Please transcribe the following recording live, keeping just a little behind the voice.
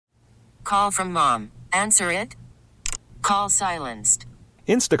Call from mom. Answer it. Call silenced.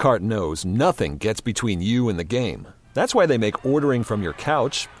 Instacart knows nothing gets between you and the game. That's why they make ordering from your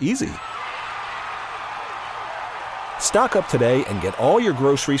couch easy. Stock up today and get all your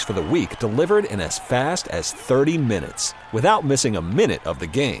groceries for the week delivered in as fast as 30 minutes without missing a minute of the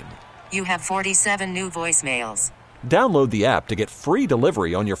game. You have 47 new voicemails. Download the app to get free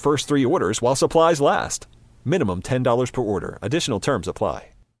delivery on your first 3 orders while supplies last. Minimum $10 per order. Additional terms apply.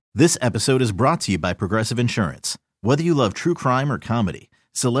 This episode is brought to you by Progressive Insurance. Whether you love true crime or comedy,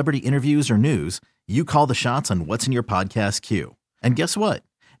 celebrity interviews or news, you call the shots on what's in your podcast queue. And guess what?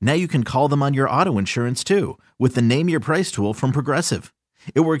 Now you can call them on your auto insurance too with the Name Your Price tool from Progressive.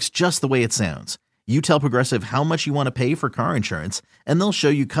 It works just the way it sounds. You tell Progressive how much you want to pay for car insurance, and they'll show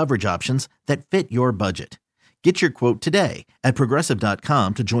you coverage options that fit your budget. Get your quote today at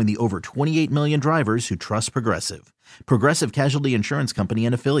Progressive.com to join the over 28 million drivers who trust Progressive. Progressive Casualty Insurance Company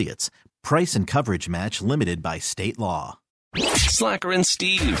and Affiliates. Price and coverage match limited by state law. Slacker and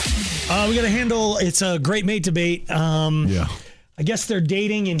Steve. We got to handle, it's a great mate debate. Yeah. I guess they're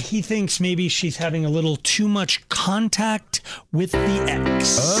dating, and he thinks maybe she's having a little too much contact with the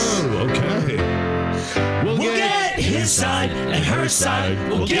ex. Oh, okay. We'll get his side and her side.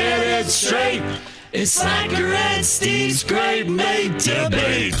 We'll get it straight. It's Slacker and Steve's Great Mate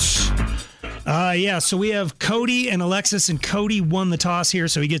Debate. So we have Cody and Alexis, and Cody won the toss here,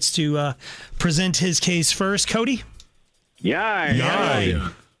 so he gets to present his case first. Cody? Yeah.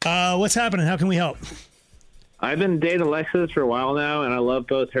 What's happening? How can we help? I've been dating Alexis for a while now, and I love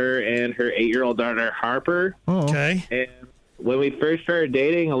both her and her 8-year-old daughter, Harper. Oh. Okay. And when we first started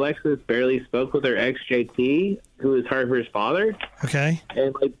dating, Alexis barely spoke with her ex, JT, who is Harper's father. Okay.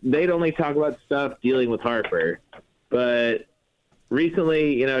 And they'd only talk about stuff dealing with Harper. But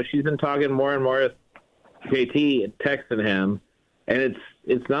recently, she's been talking more and more with JT and texting him, and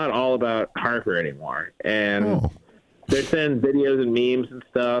it's not all about Harper anymore. And they're sending videos and memes and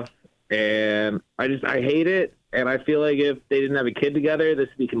stuff, and I hate it. And I feel like if they didn't have a kid together, this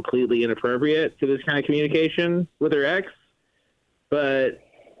would be completely inappropriate to this kind of communication with her ex. But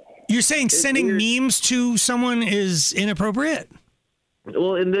you're saying sending memes to someone is inappropriate?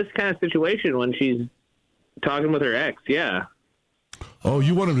 Well, in this kind of situation, when she's talking with her ex, yeah. Oh,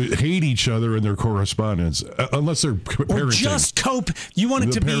 you want them to hate each other in their correspondence, unless they're parenting. Or just you want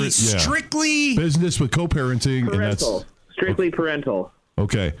it to be strictly business with co-parenting, parental. And that's strictly parental.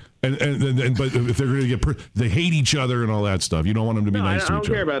 Okay, and but if they're going to they hate each other and all that stuff. You don't want them to be nice to each other. I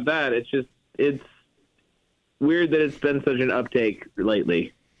don't care about that. It's weird that it's been such an uptake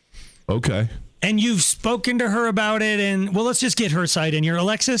lately. Okay. And you've spoken to her about it, and let's just get her side in here.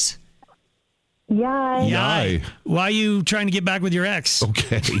 Alexis? Yay. Why are you trying to get back with your ex?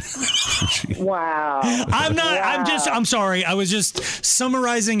 Okay. Wow. I'm sorry. I was just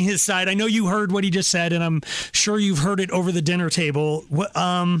summarizing his side. I know you heard what he just said, and I'm sure you've heard it over the dinner table.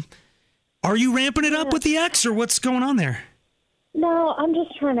 Are you ramping it up with the ex, or what's going on there? No, I'm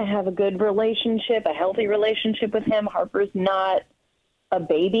just trying to have a good relationship, a healthy relationship with him. Harper's not a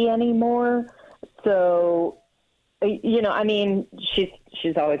baby anymore. So, she's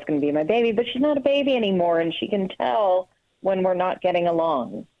always going to be my baby, but she's not a baby anymore, and she can tell when we're not getting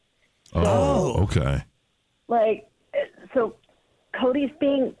along. Okay. So Cody's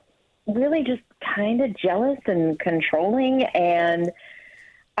being really just kind of jealous and controlling, and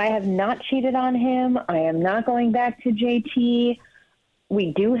I have not cheated on him. I am not going back to JT.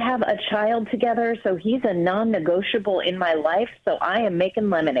 We do have a child together, so he's a non-negotiable in my life, so I am making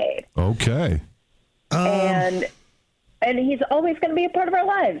lemonade. Okay. And he's always going to be a part of our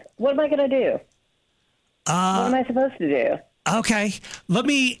lives. What am I going to do? What am I supposed to do? Okay.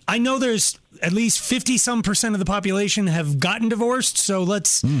 I know there's at least 50% of the population have gotten divorced, so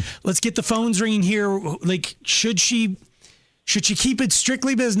let's get the phones ringing here. Should she keep it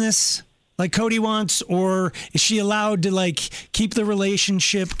strictly business like Cody wants, or is she allowed to keep the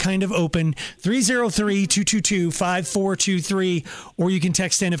relationship kind of open? 303-222-5423, or you can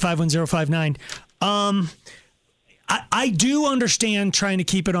text in at 51059. I do understand trying to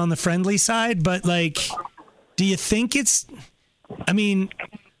keep it on the friendly side, but do you think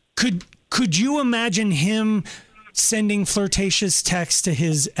could you imagine him sending flirtatious texts to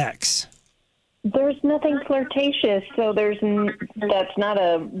his ex? There's nothing flirtatious, so that's not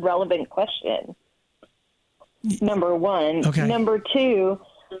a relevant question. Number one. Okay. Number two,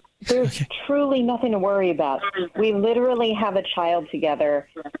 there's truly nothing to worry about. We literally have a child together.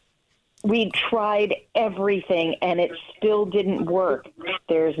 We tried everything, and it still didn't work.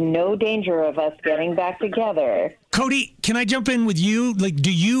 There's no danger of us getting back together. Cody, can I jump in with you? Like,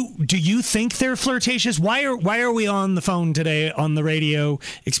 do you think they're flirtatious? Why are we on the phone today on the radio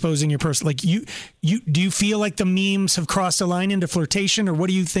exposing your person? Like, do you feel like the memes have crossed a line into flirtation, or what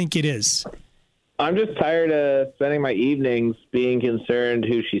do you think it is? I'm just tired of spending my evenings being concerned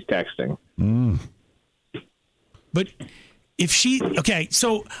who she's texting. But if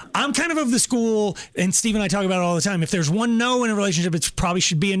so I'm kind of the school, and Steve and I talk about it all the time. If there's one no in a relationship, it probably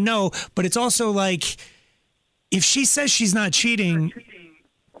should be a no. But it's also like, if she says she's not cheating,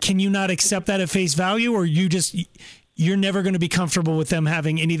 can you not accept that at face value, or you're never going to be comfortable with them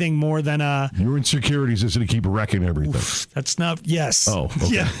having anything more than your insecurities is going to keep wrecking everything? That's not. Yes. Oh, okay.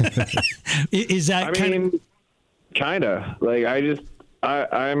 Yeah. Is that kind of like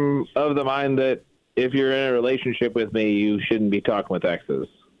I'm of the mind that if you're in a relationship with me, you shouldn't be talking with exes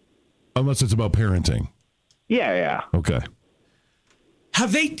unless it's about parenting. Yeah. Okay.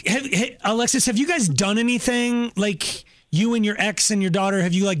 Alexis, have you guys done anything, like you and your ex and your daughter?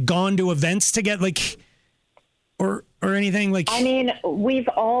 Have you like gone to events together, like, or anything like? I mean, we've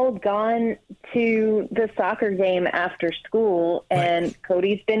all gone to the soccer game after school, and right.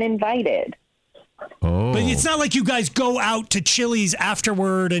 Cody's been invited. Oh. But it's not like you guys go out to Chili's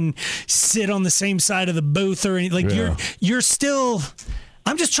afterward and sit on the same side of the booth or anything. Like you're still.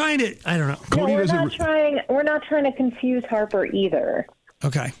 I'm just trying to. I don't know. Cody we're not trying to confuse Harper either.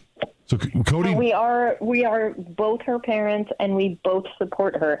 Okay. So Cody, we are both her parents, and we both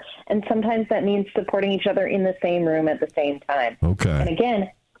support her, and sometimes that means supporting each other in the same room at the same time. Okay. And again,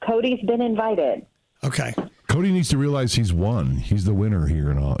 Cody's been invited. Okay. Cody needs to realize he's won. He's the winner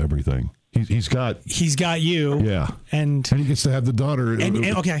here and everything. He's got you. Yeah. And he gets to have the daughter. And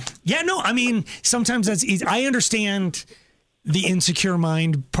okay. Yeah. No. I mean, sometimes that's easy. I understand the insecure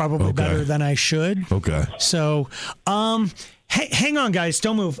mind probably better than I should. Okay. So, hang on, guys.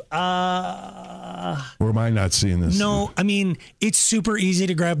 Don't move. Or am I not seeing this? No, I mean, it's super easy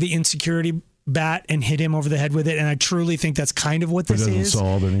to grab the insecurity bat and hit him over the head with it. And I truly think that's kind of what this is. It doesn't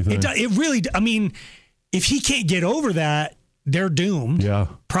solve anything. It really, I mean, if he can't get over that, they're doomed. Yeah.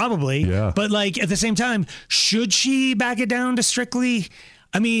 Probably. Yeah. But like at the same time, should she back it down to strictly,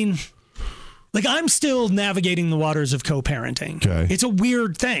 I mean, like I'm still navigating the waters of co-parenting. Okay. It's a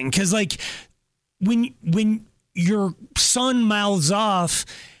weird thing because like when your son mouths off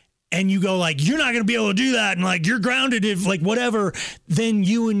and you go like, you're not going to be able to do that. And like, you're grounded if like whatever, then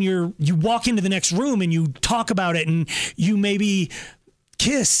you walk into the next room and you talk about it and you maybe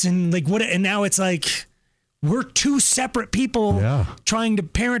kiss and like what, and now it's like, we're two separate people trying to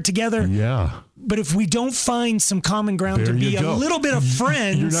parent together. Yeah. But if we don't find some common ground to be a little bit of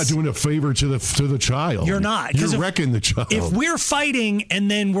friends, you're not doing a favor to the child. You're not. You're wrecking the child. If we're fighting and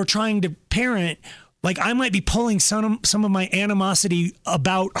then we're trying to parent, like I might be pulling some of my animosity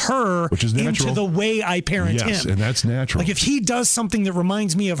about her into the way I parent him. Yes, and that's natural. Like if he does something that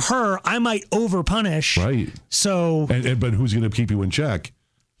reminds me of her, I might overpunish. Right. So, but who's going to keep you in check?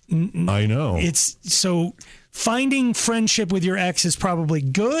 I know. It's so finding friendship with your ex is probably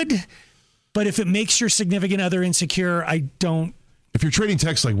good, but if it makes your significant other insecure, I don't. If you're trading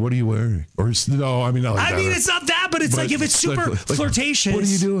texts like, what are you wearing? Or no, I mean, not like that. I mean, it's not that, but it's like if it's super flirtatious. What are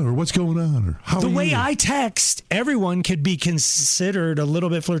you doing? Or what's going on? Or how the way I text, everyone could be considered a little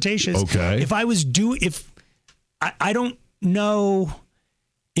bit flirtatious. Okay. If I was I don't know.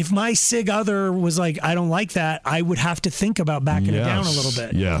 If my sig other was like, I don't like that, I would have to think about backing it down a little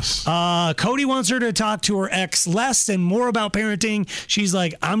bit. Yes. Cody wants her to talk to her ex less and more about parenting. She's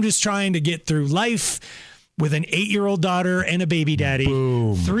like, I'm just trying to get through life with an 8-year-old daughter and a baby daddy.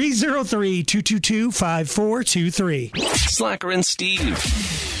 Boom. 303-222-5423. Slacker and Steve.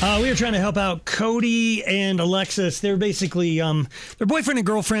 We are trying to help out Cody and Alexis. They're basically they're boyfriend and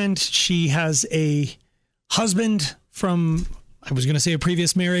girlfriend. She has a husband from... I was going to say a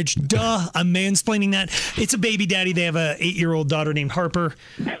previous marriage. Duh, I'm mansplaining that. It's a baby daddy. They have a 8-year-old daughter named Harper.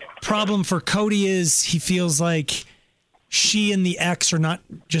 Problem for Cody is he feels like she and the ex are not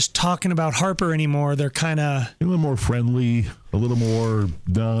just talking about Harper anymore. They're kind of... A little more friendly, a little more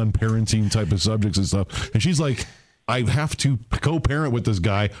non-parenting type of subjects and stuff. And she's like, I have to co-parent with this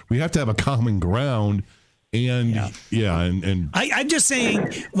guy. We have to have a common ground. And and I'm just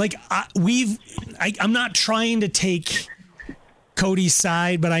saying, like, I'm not trying to take Cody's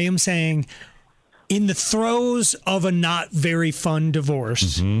side, but I am saying in the throes of a not very fun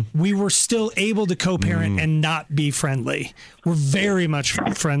divorce, we were still able to co-parent and not be friendly. We're very much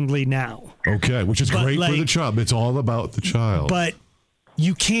friendly now. Okay, which is great for the child. It's all about the child. But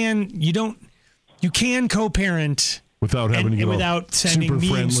you can co-parent without having to go without sending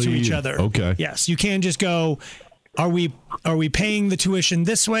memes to each other. Okay. Yes, you can just go, Are we paying the tuition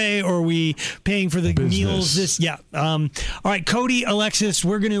this way, or are we paying for the meals this? Yeah. All right, Cody, Alexis,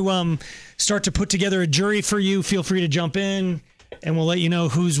 we're going to start to put together a jury for you. Feel free to jump in, and we'll let you know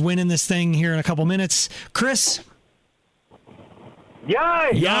who's winning this thing here in a couple minutes. Chris?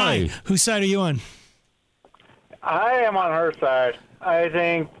 Yay! Yay! Whose side are you on? I am on her side. I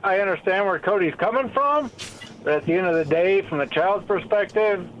think I understand where Cody's coming from, but at the end of the day, from the child's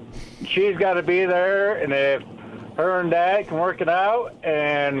perspective, she's got to be there, and if her and Dad can work it out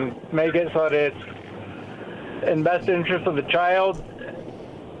and make it so that it's in best interest of the child,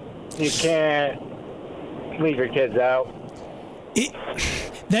 you can't leave your kids out.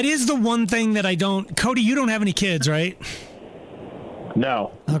 That is the one thing that I don't. Cody, you don't have any kids, right?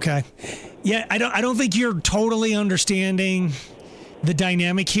 No. Okay. Yeah, I don't think you're totally understanding the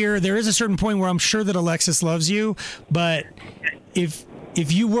dynamic here. There is a certain point where I'm sure that Alexis loves you, but if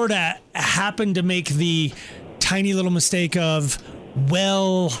you were to happen to make the tiny little mistake of,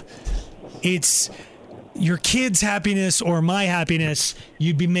 well, it's your kid's happiness or my happiness,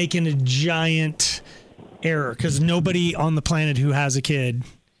 you'd be making a giant error, because nobody on the planet who has a kid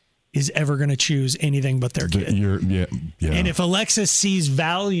is ever going to choose anything but their kid. Yeah. And if Alexis sees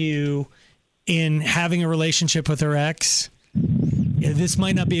value in having a relationship with her ex, this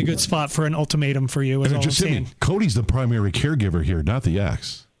might not be a good spot for an ultimatum for you. Is all I'm saying. Cody's the primary caregiver here, not the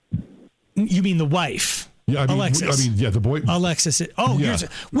ex. You mean the wife? Yeah, Alexis. The boy. Alexis.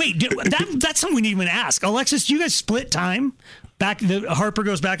 Wait, that's something we didn't even ask. Alexis, do you guys split time? Harper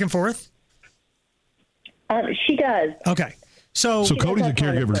goes back and forth? She does. Okay. So Cody's a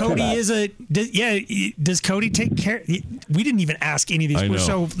caregiver. Cody does Cody take care? We didn't even ask any of these. I know.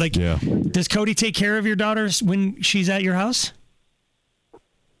 So, does Cody take care of your daughters when she's at your house?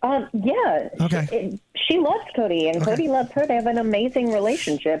 Yeah. Okay. She loves Cody, and Cody loves her. They have an amazing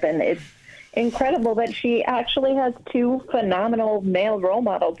relationship, and it's incredible that she actually has two phenomenal male role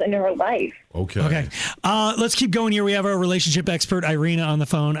models in her life. Okay. Let's keep going here. We have our relationship expert, Irina, on the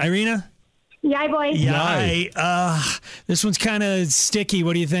phone. Irina? Yay, boys. Yay. This one's kind of sticky.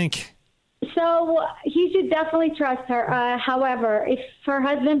 What do you think? So he should definitely trust her. However, if her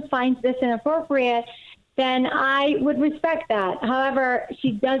husband finds this inappropriate, then I would respect that. However,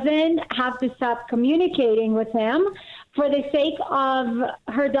 she doesn't have to stop communicating with him. For the sake of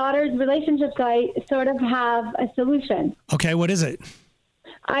her daughter's relationship, so I sort of have a solution. Okay, what is it?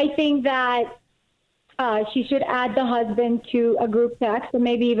 I think that she should add the husband to a group text, or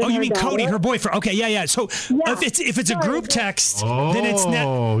maybe even. Oh, you mean daughter. Cody, her boyfriend? Okay, yeah. So if it's a group text, then it's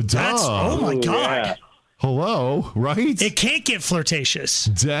that's oh my god. Yeah. Hello, right? It can't get flirtatious.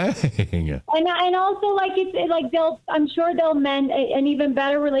 Dang. And also, I'm sure they'll mend an even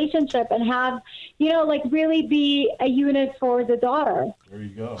better relationship and have, really be a unit for the daughter. There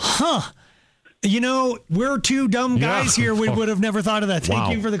you go. Huh. We're two dumb guys here. We would have never thought of that.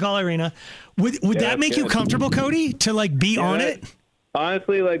 Thank you for the call, Irina. Would that make you comfortable, Cody, to be on it?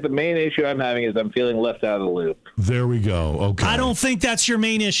 Honestly, the main issue I'm having is I'm feeling left out of the loop. There we go. Okay. I don't think that's your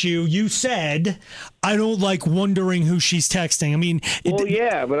main issue. You said, I don't like wondering who she's texting. I mean...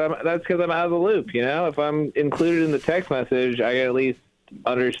 but that's because I'm out of the loop, If I'm included in the text message, I can at least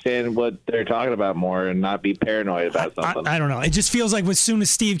understand what they're talking about more and not be paranoid about something. I don't know. It just feels like as soon as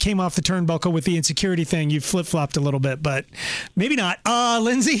Steve came off the turnbuckle with the insecurity thing, you flip-flopped a little bit, but maybe not.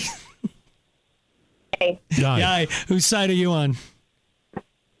 Lindsay? Hey. Yay. Whose side are you on?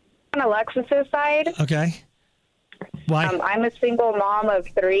 On Alexis's side. Okay. Why? I'm a single mom of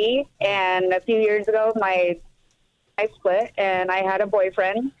 3, and a few years ago, I split, and I had a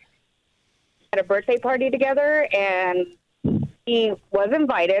boyfriend. Had a birthday party together, and he was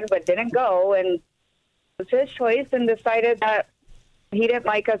invited but didn't go, and it was his choice, and decided that he didn't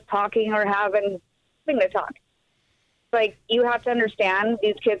like us talking or having something to talk. You have to understand,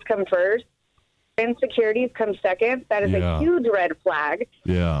 these kids come first. Insecurities come second. That is a huge red flag.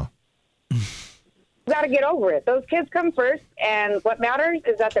 Yeah. You got to get over it. Those kids come first, and what matters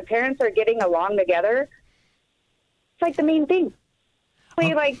is that the parents are getting along together. It's the main thing.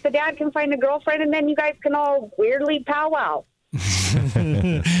 The dad can find a girlfriend, and then you guys can all weirdly powwow.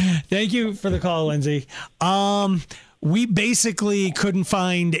 Thank you for the call, Lindsay. We basically couldn't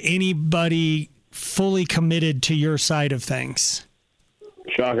find anybody fully committed to your side of things.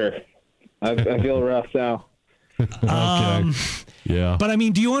 Shocker. I feel rough now. Okay. Yeah. But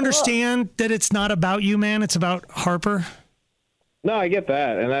do you understand that it's not about you, man? It's about Harper? No, I get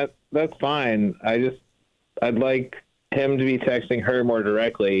that, and that's fine. I'd like him to be texting her more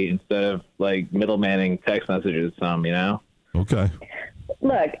directly instead of middlemaning text messages some, Okay.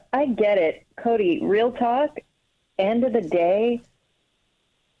 Look, I get it. Cody, real talk, end of the day,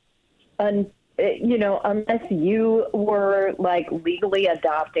 unless you were like legally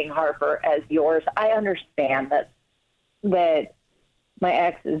adopting Harper as yours, I understand that my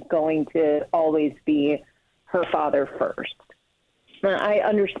ex is going to always be her father first. I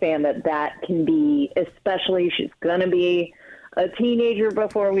understand that can be, especially she's going to be a teenager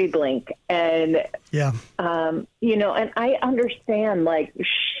before we blink. And, and I understand like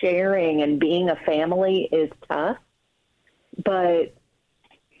sharing and being a family is tough, but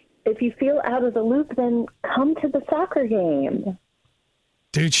if you feel out of the loop, then come to the soccer game.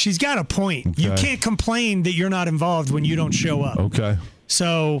 Dude, she's got a point. Okay. You can't complain that you're not involved when you don't show up. Okay.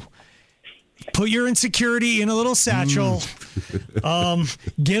 So put your insecurity in a little satchel.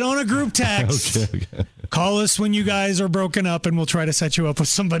 Get on a group text. Okay. Call us when you guys are broken up, and we'll try to set you up with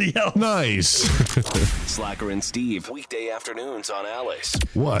somebody else. Nice. Slacker and Steve, weekday afternoons on Alice.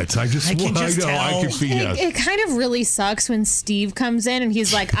 What? I can see it kind of really sucks when Steve comes in and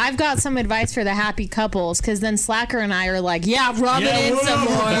he's like, I've got some advice for the happy couples, because then Slacker and I are like, rub it in some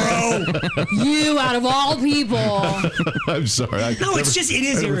more. You out of all people. I'm sorry. It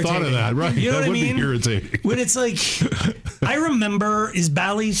is irritating. Thought of that, right? You know that what I mean? Be irritating. When it's like, I remember, is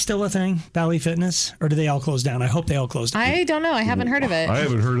Bally still a thing? Bally Fitness? Or do they all close down? I hope they all closed down. I don't know. I haven't heard of it. I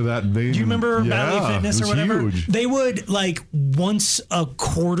haven't heard of that name. Do you remember Bally Fitness or whatever? Huge. They would, like, once a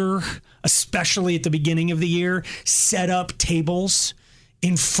quarter, especially at the beginning of the year, set up tables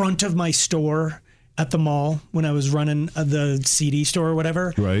in front of my store at the mall when I was running the CD store or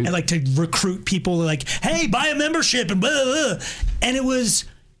whatever. Right. And like to recruit people like, hey, buy a membership and blah, blah, blah. And it was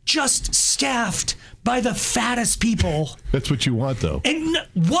just staffed by the fattest people. That's what you want, though. And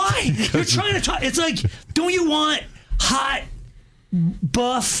why? You're trying to talk. It's like, don't you want hot,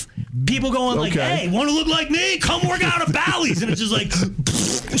 buff people going like, hey, want to look like me? Come work out at Bally's. And it's just like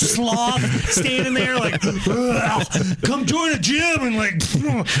sloth standing there like, come join a gym and like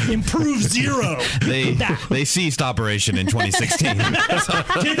improve zero. They ceased operation in 2016.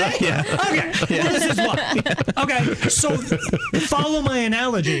 Did they? Yeah. Okay. Yeah. Well, this is why. Okay. So follow my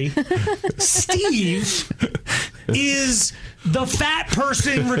analogy. Steve is the fat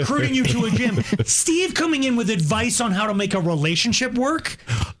person recruiting you to a gym. Steve coming in with advice on how to make a relationship work.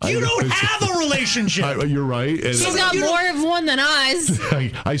 You don't have a relationship. You're right. And he's got more of one than us.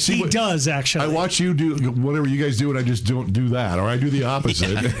 I see. He does, actually. I watch you do whatever you guys do, and I just don't do that, or I do the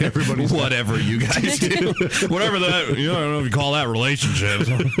opposite. Everybody's whatever you guys do, whatever that. I don't know if you call that relationships.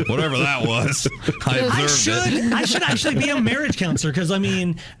 Whatever that was. I should actually be a marriage counselor, because I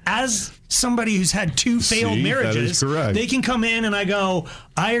mean, as somebody who's had two failed marriages, they can come in and I go,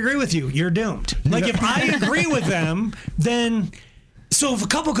 I agree with you. You're doomed. Like if I agree with them, then. So if a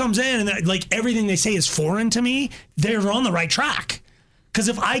couple comes in and like everything they say is foreign to me, they're on the right track. Because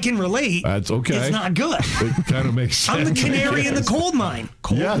if I can relate, that's okay. It's not good. It kind of makes sense. I'm the canary in the coal mine.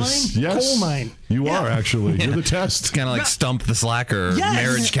 Yes. Coal mine. You are actually. Yeah. You're the test. It's kind of like Stump the Slacker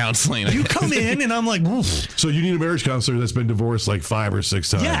marriage counseling. You come in and I'm like, woof. So you need a marriage counselor that's been divorced like 5 or 6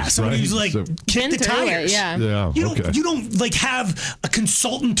 times. Yeah, somebody who's like kicked the tires. You don't like have a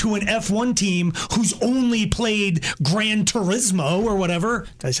consultant to an F1 team who's only played Gran Turismo or whatever.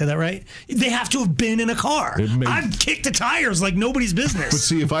 Did I say that right? They have to have been in a car. I've kicked the tires like nobody's business. But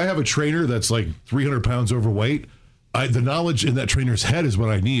see, if I have a trainer that's like 300 pounds overweight, the knowledge in that trainer's head is what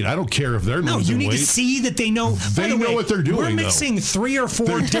I need. I don't care if they're losing weight. No, you need to see that they know. They know what they're doing. We're mixing 3 or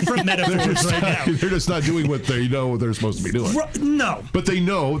 4 different metaphors right now. They're just not doing what they know they're supposed to be doing. No. But they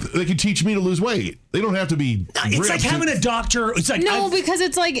know they can teach me to lose weight. They don't have to be. It's like having a doctor. It's like because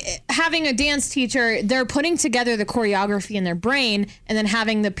it's like having a dance teacher. They're putting together the choreography in their brain and then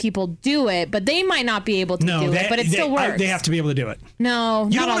having the people do it, but they might not be able to do it, but it still works. They have to be able to do it. No,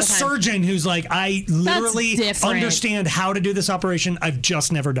 you not don't all want the a time. surgeon who's like, I literally understand how to do this operation. I've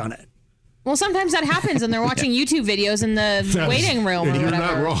just never done it. Well, sometimes that happens, and they're watching YouTube videos in the waiting room or you're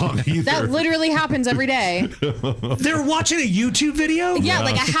whatever. You're not wrong either. That literally happens every day. They're watching a YouTube video? Yeah,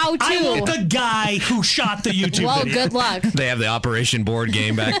 like a how-to. I want the guy who shot the YouTube well, video. Well, good luck. They have the operation board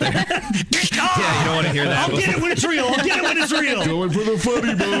game back there. Yeah, you don't want to hear that. I'll get it when it's real. I'll get it when it's real. Going for the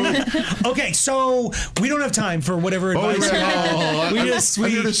funny bone. Okay, so we don't have time for whatever advice. I'm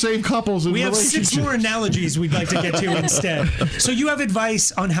here to save couples in relationships. We have 6 more analogies we'd like to get to instead. So you have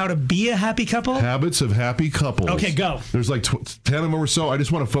advice on how to be a happy couple? Habits of happy couples. Okay, go. There's like 10 of them or so. I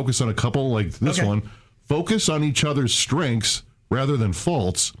just want to focus on a couple like this one. Focus on each other's strengths rather than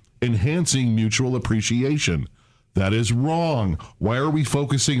faults, enhancing mutual appreciation. That is wrong. Why are we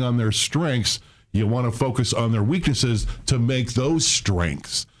focusing on their strengths? You want to focus on their weaknesses to make those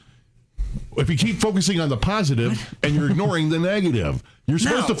strengths. If you keep focusing on the positive and you're ignoring the negative, you're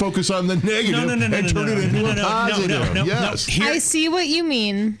supposed to focus on the negative and turn it into a positive. Yes. I see what you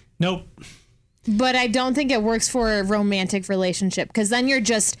mean. Nope. But I don't think it works for a romantic relationship because then you're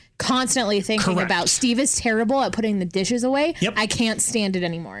just constantly thinking about Steve is terrible at putting the dishes away. Yep. I can't stand it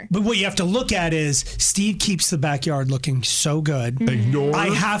anymore. But what you have to look at is Steve keeps the backyard looking so good. Ignore.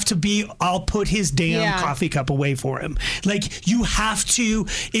 I'll put his damn coffee cup away for him. Like, you have to,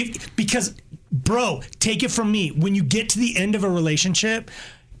 because, bro, take it from me. When you get to the end of a relationship,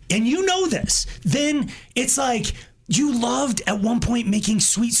 and you know this, then it's like, you loved at one point making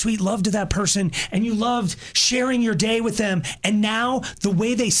sweet, sweet love to that person, and you loved sharing your day with them. And now the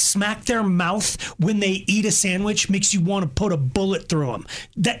way they smack their mouth when they eat a sandwich makes you want to put a bullet through them.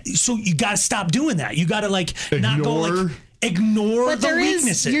 So you got to stop doing that. You got to not go like ignore the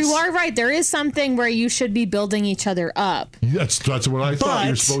weaknesses. You are right. There is something where you should be building each other up. That's what I thought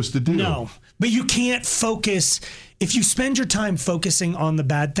you're supposed to do. No, but you can't focus. If you spend your time focusing on the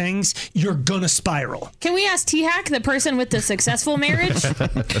bad things, you're gonna spiral. Can we ask T-Hack, the person with the successful marriage?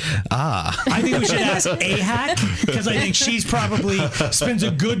 I think we should ask A-Hack, because I think she's probably spends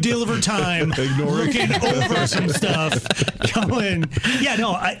a good deal of her time looking over some stuff, going,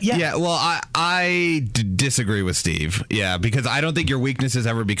 I disagree with Steve. Yeah, because I don't think your weaknesses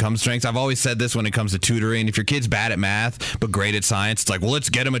ever become strengths. I've always said this when it comes to tutoring. If your kid's bad at math but great at science, it's like, well, let's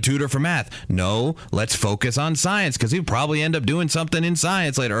get him a tutor for math. No, let's focus on science, because he'll probably end up doing something in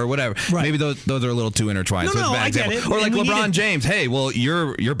science later or whatever. Right. Maybe those are a little too intertwined. No, so it's a bad I get example. it. Or like And LeBron James. Hey, well,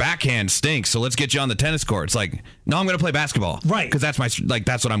 your backhand stinks, so let's get you on the tennis court. It's like, no, I'm going to play basketball. Right. Because that's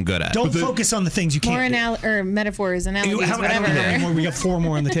what I'm good at. Don't focus on the things you can't or metaphors, analogies, whatever. We got 4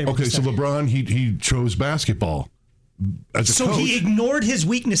 more on the table. Okay, so LeBron, he chose basketball as a coach. He ignored his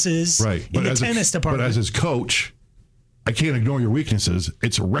weaknesses in the tennis department. But as his coach, I can't ignore your weaknesses.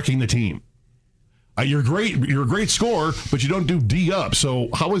 It's wrecking the team. You're great. You're a great scorer, but you don't do D up. So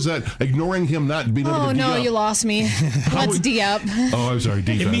how is that ignoring him not being able to D up? Oh, no, you lost me. What's D up? Oh, I'm sorry,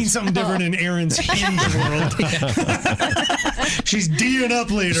 defense. It means something different in Erin's Hinge world. She's D'ing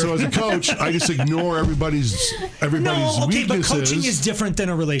up later. So as a coach, I just ignore everybody's weaknesses. But coaching is different than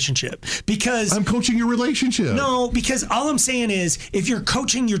a relationship, because I'm coaching your relationship. No, because all I'm saying is, if you're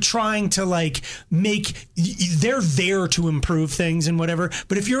coaching, you're trying to they're there to improve things and whatever.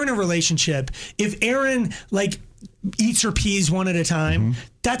 But if you're in a relationship, if Erin eats her peas one at a time,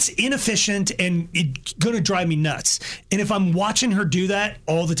 that's inefficient and it's gonna drive me nuts. And if I'm watching her do that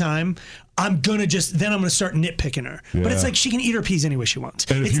all the time, I'm gonna start nitpicking her. Yeah. But it's like, she can eat her peas any way she wants.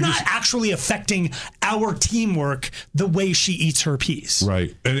 And it's not actually affecting our teamwork the way she eats her peas.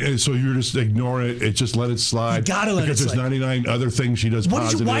 Right. And so you're just ignoring it. It's just let it slide. You gotta let it slide. Because there's 99 other things she does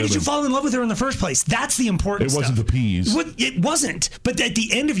positive. Why did you fall in love with her in the first place? That's the important stuff. It wasn't the peas. It wasn't. But at the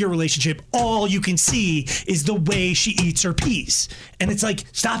end of your relationship, all you can see is the way she eats her peas. And it's like,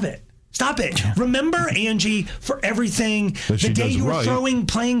 stop it. Stop it. Remember Angie for everything. The day you were throwing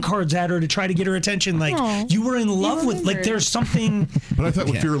playing cards at her to try to get her attention. You were in love with, there's something. But I thought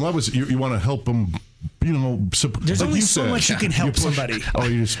if you're in love with, you want to help them, There's only so much you can help somebody.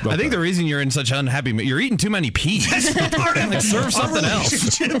 I think the reason you're in such unhappy, you're eating too many peas. That's part of it. Serve something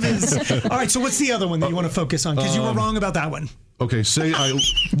else. All right, so what's the other one that you want to focus on? Because you were wrong about that one. Okay, say I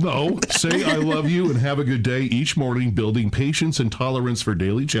love you and have a good day each morning, building patience and tolerance for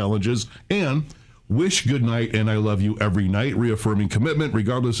daily challenges, and wish good night and I love you every night, reaffirming commitment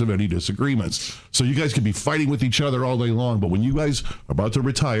regardless of any disagreements. So you guys can be fighting with each other all day long, but when you guys are about to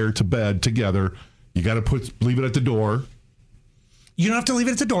retire to bed together, you got to leave it at the door. You don't have to leave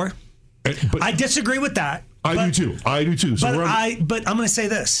it at the door. But I disagree with that. I do too. So but I'm going to say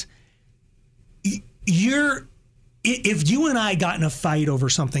this. If you and I got in a fight over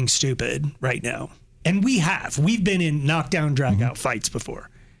something stupid right now, and we've been in knockdown, drag out fights before,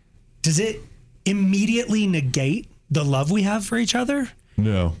 does it immediately negate the love we have for each other?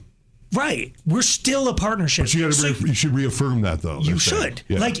 No. Right. We're still a partnership. But you should reaffirm that, though. You should.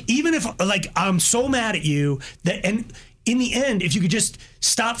 Yeah. Even if, I'm so mad at you and in the end, if you could just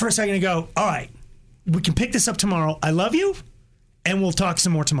stop for a second and go, all right, we can pick this up tomorrow. I love you. And we'll talk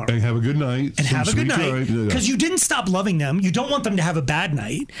some more tomorrow. And have a good night. And have a good night. Because you didn't stop loving them. You don't want them to have a bad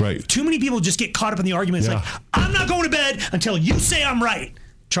night. Right. Too many people just get caught up in the arguments I'm not going to bed until you say I'm right.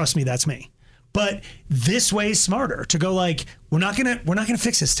 Trust me, that's me. But this way is smarter to go we're not gonna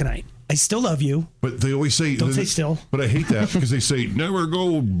fix this tonight. I still love you. But they always say... Don't say still. But I hate that because they say, never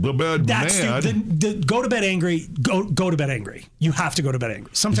go to bed mad. Go to bed angry. Go to bed angry. You have to go to bed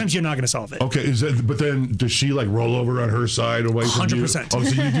angry. Sometimes you're not going to solve it. Okay, but then does she roll over on her side away from 100%. you? Oh,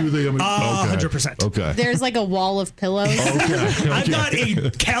 so you do the... 100%. Okay. There's a wall of pillows. Okay. I'm not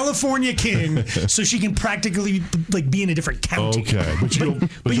a California king, so she can practically be in a different county. Okay.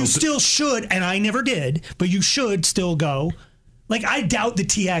 But you still should, and I never did, but you should still go... Like, I doubt the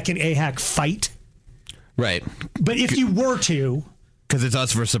Tiak and Ahak fight. Right. But if you were to. Because it's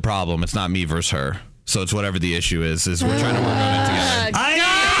us versus the problem. It's not me versus her. So it's whatever the issue is we're trying to work on it together. I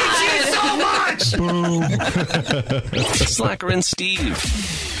hate you so much! Boom. Slacker and Steve.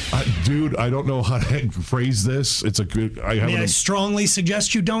 Dude, I don't know how to phrase this. It's a good. I strongly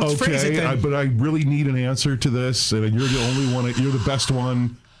suggest you don't phrase it. Then. But I really need an answer to this, and you're the only one. You're the best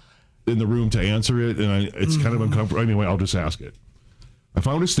one in the room to answer it, and it's kind of uncomfortable. Anyway, I'll just ask it. I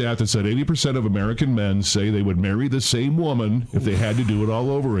found a stat that said 80% of American men say they would marry the same woman if they had to do it all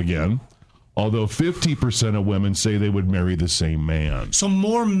over again, although 50% of women say they would marry the same man. So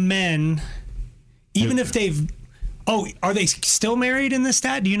more men, even if they've. Oh, are they still married in this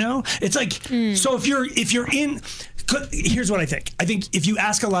stat? Do you know? It's like, so if you're in, here's what I think. I think if you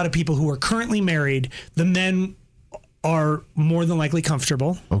ask a lot of people who are currently married, the men are more than likely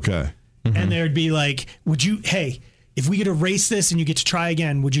comfortable. Okay. Mm-hmm. And there'd be like, if we get to erase this and you get to try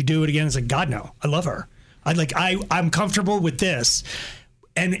again, would you do it again? It's like, God, no, I love her. I'm comfortable with this.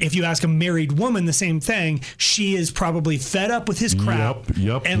 And if you ask a married woman the same thing, she is probably fed up with his crap.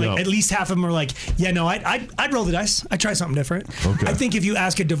 Yep. And at least half of them are like, yeah, no, I'd roll the dice. I'd try something different. Okay. I think if you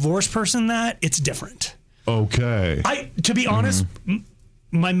ask a divorced person that, it's different. Okay. To be honest,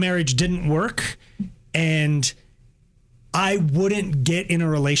 my marriage didn't work, and I wouldn't get in a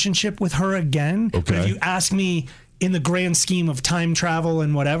relationship with her again. Okay. But if you ask me in the grand scheme of time travel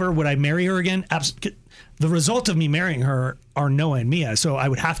and whatever, would I marry her again? Absolutely. The result of me marrying her are Noah and Mia, so I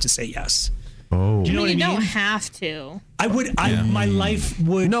would have to say yes. Oh, do you know what I mean? You don't have to. I would. My life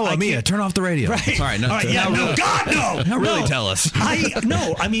would. Noah, Mia, turn off the radio. Right. Sorry, no. All right, yeah, no, God, no. No, really, tell us.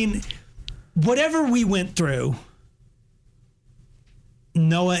 I mean, whatever we went through,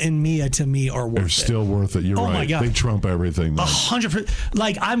 Noah and Mia to me are worth it. They're still worth it. You're right. My God. They trump everything. 100%.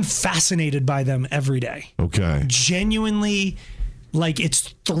 Like, I'm fascinated by them every day. Okay. Genuinely, like,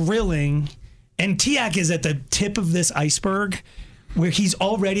 it's thrilling. And Tiak is at the tip of this iceberg where he's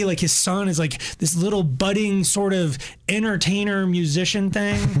already, like, his son is like this little budding sort of entertainer musician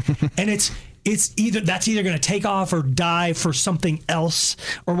thing. And it's either going to take off or die for something else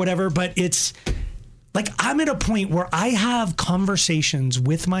or whatever. But it's like, I'm at a point where I have conversations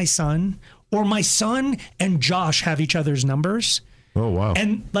with my son, or my son and Josh have each other's numbers. Oh, wow.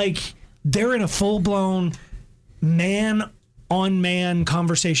 And like, they're in a full blown man-on-man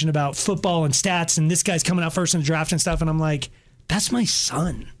conversation about football and stats, and this guy's coming out first in the draft and stuff. And I'm like, that's my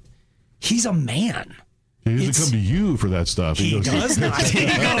son. He's a man. He doesn't come to you for that stuff. He does not. He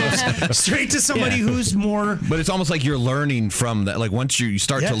goes straight to somebody who's more. But it's almost like you're learning from that. Like, once you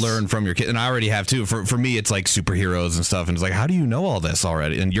start to learn from your kid, and I already have too. For me, it's like superheroes and stuff. And it's like, how do you know all this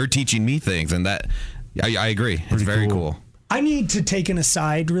already? And you're teaching me things. And that, I agree. It's very cool. I need to take an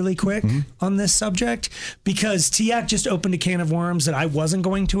aside really quick on this subject, because Tiak just opened a can of worms that I wasn't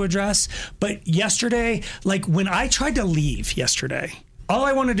going to address. But yesterday, like, when I tried to leave yesterday, all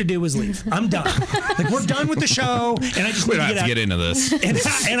I wanted to do was leave. I'm done. Like, we're done with the show, and I just we need don't to have to get into this.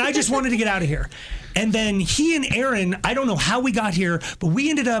 And I just wanted to get out of here. And then he and Aaron, I don't know how we got here, but we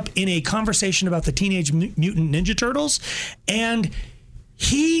ended up in a conversation about the Teenage Mutant Ninja Turtles, and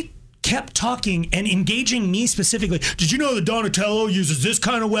he kept talking and engaging me specifically. Did you know that Donatello uses this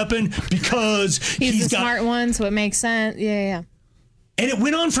kind of weapon because he's the smart one, so it makes sense. Yeah. And it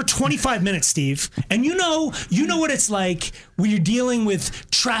went on for 25 minutes, Steve. And you know what it's like when you're dealing with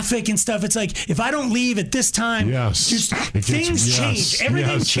traffic and stuff. It's like, if I don't leave at this time, things change.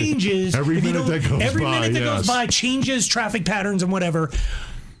 Everything changes. Every minute that goes by changes traffic patterns and whatever.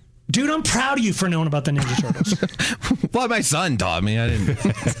 Dude, I'm proud of you for knowing about the Ninja Turtles. Well, my son taught me. I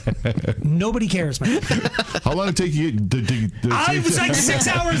didn't. Nobody cares, man. How long did it take you? I was like 6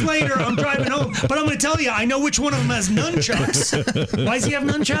 hours later. I'm driving home, but I'm going to tell you, I know which one of them has nunchucks. Why does he have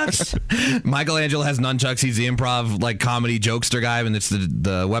nunchucks? Michelangelo has nunchucks. He's the improv, like, comedy jokester guy, and it's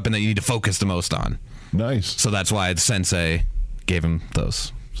the weapon that you need to focus the most on. Nice. So that's why the sensei gave him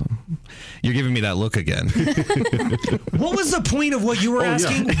those. So you're giving me that look again. What was the point of what you were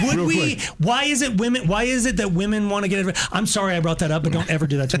asking? Quick. Why is it that women want to get it? I'm sorry I brought that up, but don't ever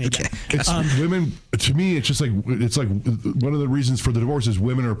do that to me again. Women, to me, it's just like one of the reasons for the divorce is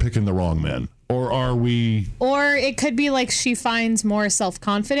women are picking the wrong men. Or are we? Or it could be like she finds more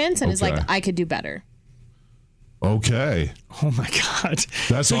self-confidence and is like, I could do better. Okay. Oh my God.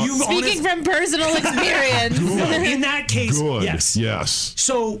 That's so you speaking from personal experience. In that case, good. Yes.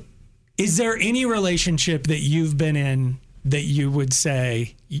 So, is there any relationship that you've been in that you would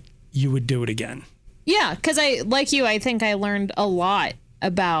say you would do it again? Yeah, because I think I learned a lot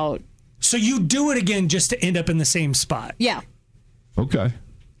about. So you do it again just to end up in the same spot? Yeah. Okay.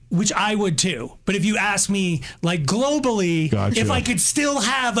 which I would too. But if you ask me, like globally, Gotcha. if I could still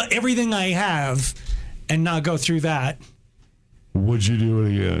have everything I have and not go through that, would you do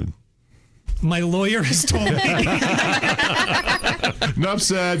it again? my lawyer has told me. Enough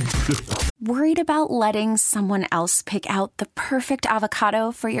said. Worried about letting someone else pick out the perfect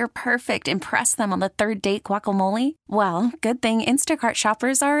avocado for your perfect impress them on the third date guacamole? Well, good thing Instacart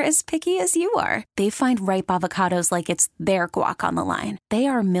shoppers are as picky as you are. They find ripe avocados like it's their guac on the line. They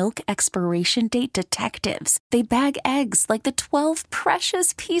are milk expiration date detectives. They bag eggs like the 12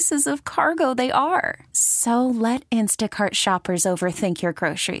 precious pieces of cargo they are. So let Instacart shoppers overthink your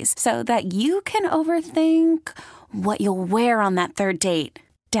groceries so that you can overthink what you'll wear on that third date.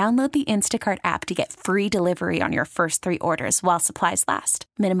 Download the Instacart app to get free delivery on your first 3 orders while supplies last.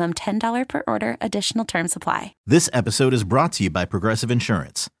 Minimum $10 per order. Additional terms apply. This episode is brought to you by Progressive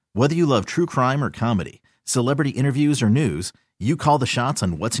Insurance. Whether you love true crime or comedy, celebrity interviews or news, you call the shots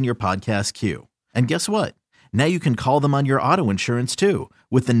on what's in your podcast queue. And guess what? Now you can call them on your auto insurance too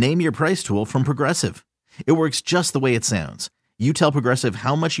with the Name Your Price tool from Progressive. It works just the way it sounds. You tell Progressive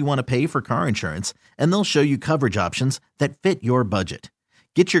how much you want to pay for car insurance, and they'll show you coverage options that fit your budget.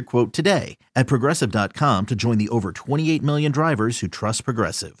 Get your quote today at Progressive.com to join the over 28 million drivers who trust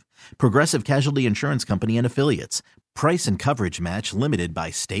Progressive. Progressive Casualty Insurance Company and Affiliates. Price and coverage match limited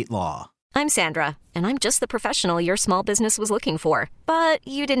by state law. I'm Sandra, and I'm just the professional your small business was looking for. But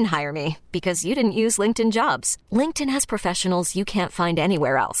you didn't hire me because you didn't use LinkedIn Jobs. LinkedIn has professionals you can't find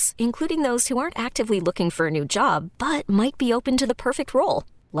anywhere else, including those who aren't actively looking for a new job, but might be open to the perfect role,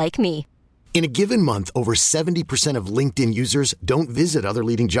 like me. In a given month, over 70% of LinkedIn users don't visit other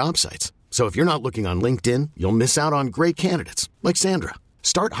leading job sites. So if you're not looking on LinkedIn, you'll miss out on great candidates like Sandra.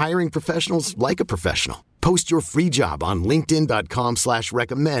 Start hiring professionals like a professional. Post your free job on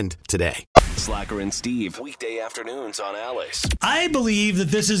linkedin.com/recommend today. Slacker and Steve, weekday afternoons on Alice. I believe that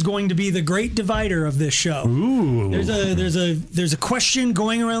this is going to be the great divider of this show. Ooh. There's a question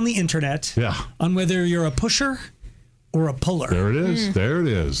going around the internet on whether you're a pusher or a puller. There it is. There it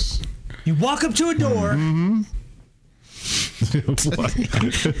is. You walk up to a door.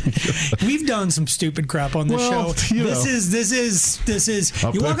 We've done some stupid crap on this show. This is.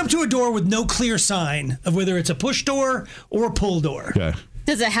 You walk up to a door with no clear sign of whether it's a push door or a pull door. Okay.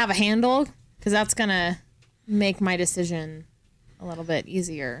 Does it have a handle? Because that's gonna make my decision a little bit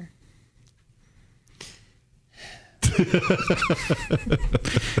easier.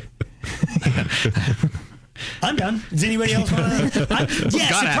 I'm done. Does anybody else want to? Yes,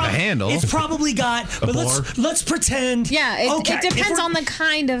 gotta have a handle. It's probably got, but let's pretend. Yeah, it depends on the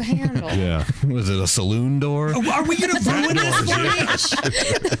kind of handle. Yeah. Was it a saloon door? Are we going to ruin this for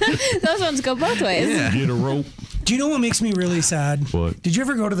me? Those ones go both ways. Yeah. Get a rope. Do you know what makes me really sad? What? Did you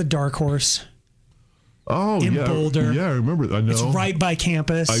ever go to the Dark Horse? Oh, in Boulder. Yeah, I remember. I know. It's right by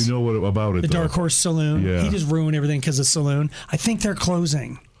campus. I know about it. The Dark Horse Saloon. Yeah. He just ruined everything because of saloon. I think they're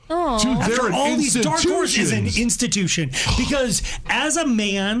closing. Oh. Dude, After all these, Dark Horse is an institution. Because as a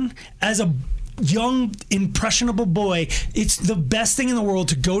man, as a young, impressionable boy, it's the best thing in the world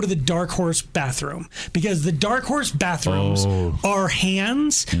to go to the Dark Horse bathroom. Because the Dark Horse bathrooms are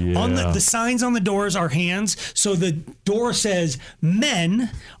hands. Yeah. On the signs on the doors are hands. So the door says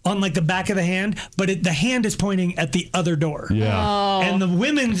men on like the back of the hand, but the hand is pointing at the other door. Yeah. And the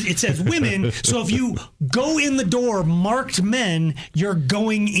women's, it says women. So if you go in the door marked men, you're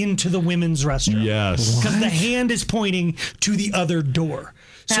going into the women's restroom. Yes. Because the hand is pointing to the other door.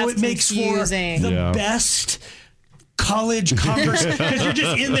 So That's it makes confusing. for the best college conversation because you're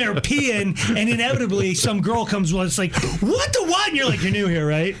just in there peeing, and inevitably some girl comes and it's like, what the what? And you're like, you're new here,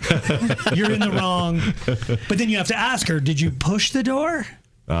 right? You're in the wrong. But then you have to ask her, did you push the door?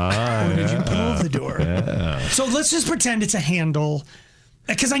 Or did you pull the door? Yeah. So let's just pretend it's a handle.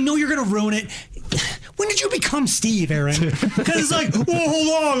 Because I know you're going to ruin it. When did you become Steve, Aaron? Because it's like, oh,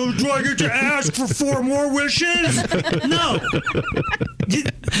 hold on. Do I get to ask for 4 more wishes? No.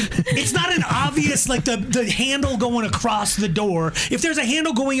 It's not an obvious, like the handle going across the door. If there's a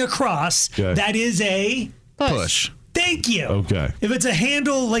handle going across, that is a push. Thank you. Okay. If it's a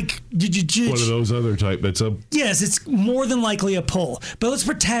handle, like, one of those other type, that's a. Yes, it's more than likely a pull. But let's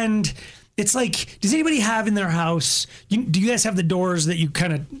pretend. It's like, does anybody have in their house, do you guys have the doors that you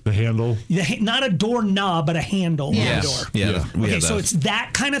kind of... The handle? Not a door knob, but a handle on the door. Yeah. Okay, so it's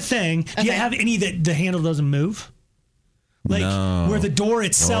that kind of thing. Do you have any that the handle doesn't move? Like, where the door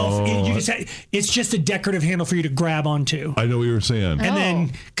itself, it's just a decorative handle for you to grab onto. I know what you were saying. And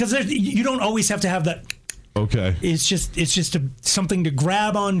then, because you don't always have to have that... Okay. It's just something to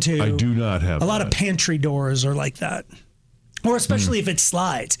grab onto. I do not have a lot of pantry doors are like that. Or especially if it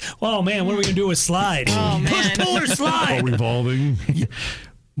slides. Oh, man, what are we going to do with slide? Oh, Push, pull, or slide? Or revolving.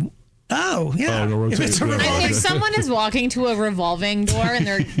 Oh, yeah. If someone is walking to a revolving door and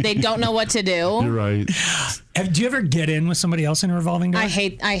they don't know what to do. You're right. Do you ever get in with somebody else in a revolving door? I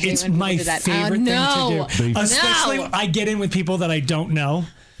hate it's when people my do that. favorite thing to do. Especially when I get in with people that I don't know.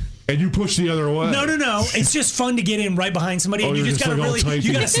 And you push the other way. No. It's just fun to get in right behind somebody, and you just gotta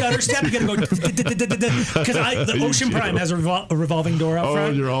you gotta stutter step. You gotta go because the Ocean Prime has a revolving door out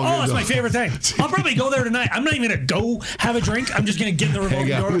front. It's my favorite thing. I'll probably go there tonight. I'm not even gonna go have a drink. I'm just gonna get in the revolving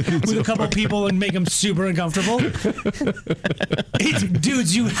door with a couple people and make them super uncomfortable.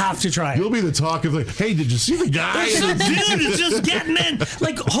 Dudes, you have to try it. You'll be the talk of hey, did you see the guy? Dude is just getting in.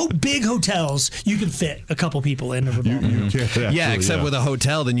 Like big hotels, you can fit a couple people in a revolving door. Yeah, except with a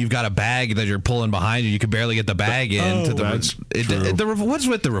hotel, then you've got a bag that you're pulling behind you. You can barely get the bag in. What's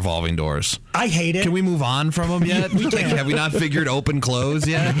with the revolving doors? I hate it. Can we move on from them yet? Have we not figured open close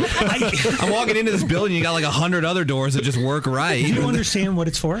yet? I'm walking into this building. You got like 100 other doors that just work right. You don't understand what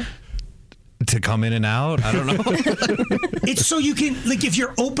it's for? To come in and out? I don't know. It's so you can, like, if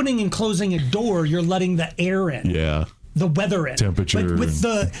you're opening and closing a door, you're letting the air in. Yeah. The weather in. Temperature.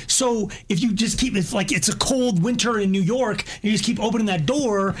 So if you just keep, it's a cold winter in New York, and you just keep opening that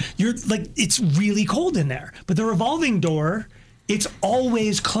door, you're like, it's really cold in there. But the revolving door, it's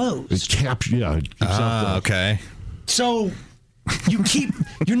always closed. It's okay. So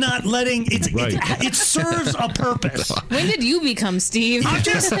you're not letting it serves a purpose. When did you become Steve? I'm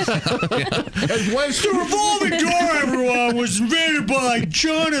just the revolving door, everyone, was invented by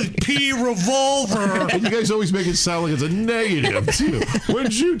Jonathan P. Revolver. And you guys always make it sound like it's a negative too.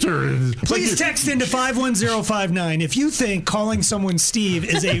 When'd you turn? Please text into 51059 if you think calling someone Steve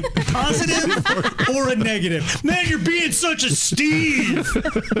is a positive or a negative. Man, you're being such a Steve.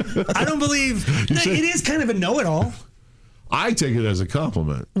 I don't believe it is kind of a know-it-all. I take it as a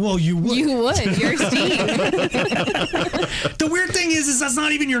compliment. Well, you would. You're Steve. The weird thing is that's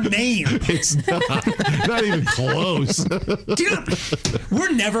not even your name. It's not even close.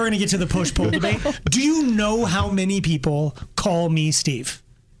 We're never going to get to the push-pull debate. Do you know how many people call me Steve?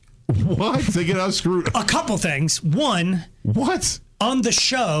 What? They get out screwed. A couple things. One. What? On the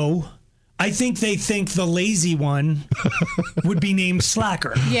show, I think they think the lazy one would be named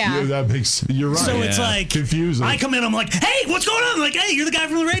Slacker. Yeah. That makes, you're right. So it's like confusing. I come in, I'm like, hey, what's going on? Like, hey, you're the guy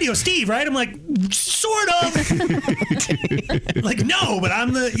from the radio, Steve, right? I'm like, sort of. Like, no, but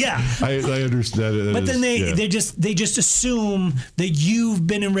I'm the I understand. But then they just assume that you've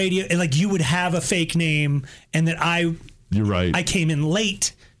been in radio and like you would have a fake name and that you're right. I came in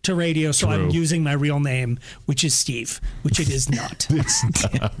late to radio, so I'm using my real name, which is Steve, which it is not. It's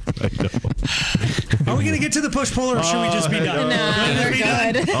not. I know. Are we going to get to the push-pull, or should we just be done? No, we're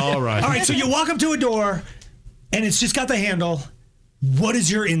good. All right. All right, so you walk up to a door, and it's just got the handle. What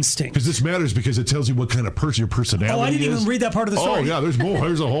is your instinct? Because this matters because it tells you what kind of person your personality is. Oh, I didn't even read that part of the story. Oh, yeah, there's more.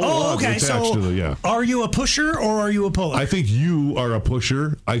 There's a whole lot attached to the, Are you a pusher or are you a puller? I think you are a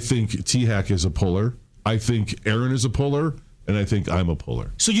pusher. I think T-Hack is a puller. I think Aaron is a puller. And I think I'm a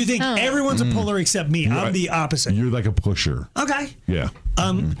puller. So you think everyone's a puller except me? I'm the opposite. You're like a pusher. Okay. Yeah.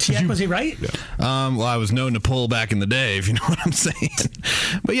 Tiek, was he right? Yeah. Well, I was known to pull back in the day, if you know what I'm saying.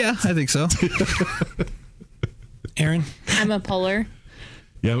 But yeah, I think so. Aaron? I'm a puller.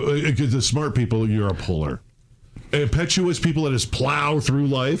 Yeah, because the smart people, you're a puller. Impetuous people that just plow through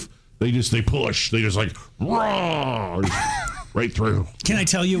life, they push. They just like, raw. Right through. Can I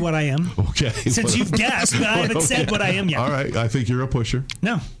tell you what I am? Okay. Since you've guessed, but I haven't said what I am yet. All right. I think you're a pusher.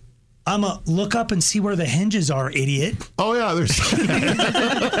 No. I'm a look up and see where the hinges are, idiot. Oh, yeah. There's.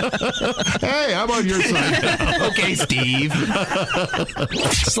 Hey, I'm on your side now. Okay, Steve.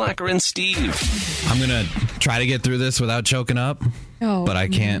 Slacker and Steve. I'm going to try to get through this without choking up, but I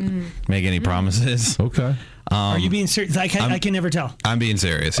can't make any promises. Okay. Are you being serious? I can never tell. I'm being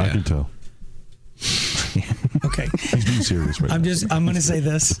serious. I can tell. Okay. He's being serious right now. I'm going to say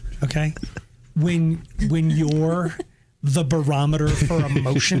this, okay? When you're the barometer for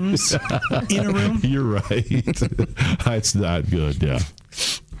emotions in a room. You're right. It's not good, yeah.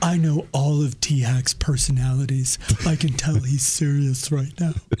 I know all of T-Hack's personalities. I can tell he's serious right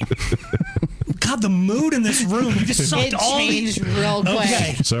now. God, the mood in this room. You just sucked all changed real quick.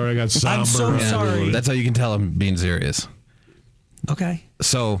 Okay. Sorry, I got somber. I'm so sorry. That's how you can tell I'm being serious. Okay.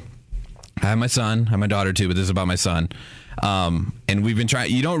 So, I have my son. I have my daughter too, but this is about my son. And we've been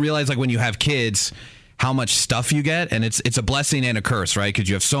trying. You don't realize, like, when you have kids, how much stuff you get, and it's a blessing and a curse, right? Because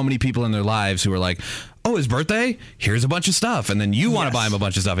you have so many people in their lives who are like, oh, his birthday? Here's a bunch of stuff. And then you want to buy him a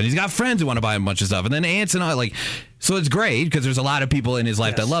bunch of stuff. And he's got friends who want to buy him a bunch of stuff. And then aunts and all, like, so it's great because there's a lot of people in his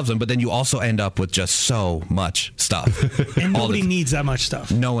life that loves him. But then you also end up with just so much stuff. And nobody needs that much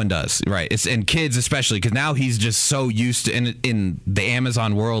stuff. No one does. Right. And kids especially, because now he's just so used to, in the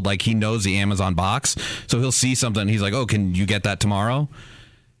Amazon world, like he knows the Amazon box. So he'll see something. And he's like, oh, can you get that tomorrow?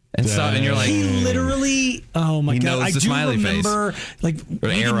 And stuff, and you're like, he literally, oh my he God, knows I the do smiley remember, face. like, Or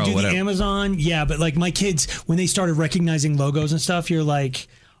we arrow, didn't do whatever. the Amazon, but like my kids, when they started recognizing logos and stuff, you're like,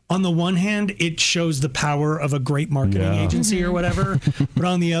 on the one hand, it shows the power of a great marketing agency or whatever, but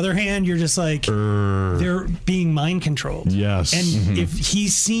on the other hand, you're just like, they're being mind controlled. Yes. And if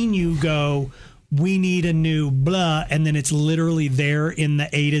he's seen you go, we need a new blah, and then it's literally there in the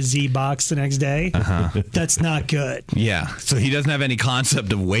A to Z box the next day, that's not good. Yeah. So he doesn't have any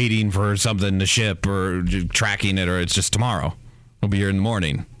concept of waiting for something to ship or tracking it, or it's just tomorrow. It'll be here in the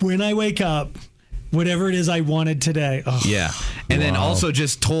morning. When I wake up, whatever it is I wanted today. Oh. Yeah. And then also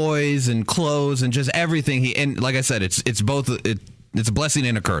just toys and clothes and just everything. And like I said, it's both, it's a blessing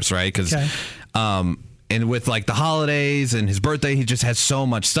and a curse, right? Because, and with like the holidays and his birthday, he just has so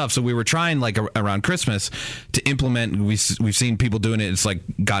much stuff. So we were trying like around Christmas to implement, we've seen people doing it. It's like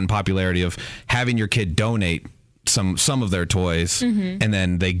gotten popularity of having your kid donate some of their toys and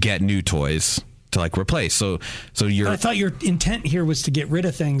then they get new toys to like replace. So you're. I thought your intent here was to get rid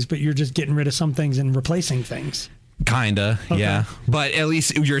of things, but you're just getting rid of some things and replacing things. Kinda, yeah. But at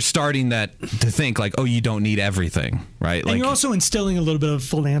least you're starting that to think like, oh, you don't need everything, right? And you're also instilling a little bit of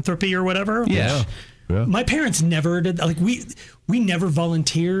philanthropy or whatever. Yeah. My parents never did. Like we never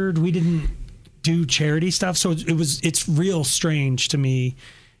volunteered. We didn't do charity stuff. So it's real strange to me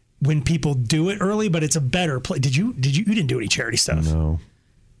when people do it early. But it's a better place. You didn't do any charity stuff? No.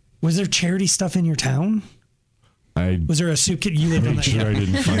 Was there charity stuff in your town? Was there a soup kit? You lived on that. Sure, I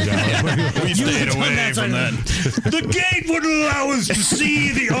didn't find out. We stayed away from that. The gate wouldn't allow us to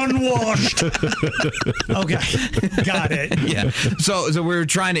see the unwashed. Okay, got it. Yeah. So we were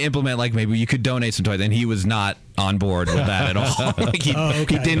trying to implement like maybe you could donate some toys, and he was not on board with that at all. Like he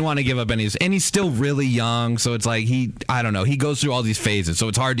didn't want to give up any. And he's still really young, so it's like I don't know. He goes through all these phases, so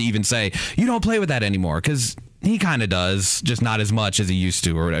it's hard to even say you don't play with that anymore because. He kind of does, just not as much as he used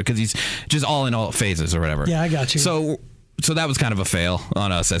to, or whatever, because he's just all in all phases or whatever. Yeah, I got you. So that was kind of a fail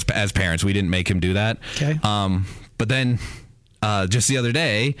on us as parents. We didn't make him do that. Okay. But then just the other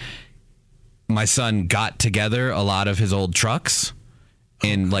day, my son got together a lot of his old trucks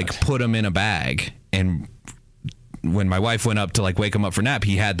and like put them in a bag. And when my wife went up to like wake him up for nap,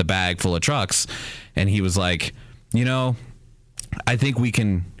 he had the bag full of trucks, and he was like, I think we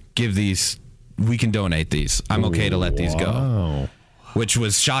can give these. We can donate these. I'm okay to let these go. Which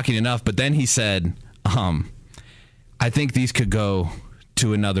was shocking enough. But then he said, I think these could go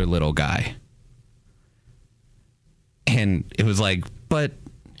to another little guy. And it was like, but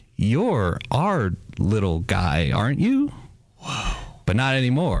you're our little guy, aren't you? Whoa. But not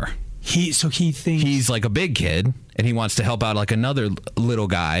anymore. He thinks he's like a big kid and he wants to help out like another little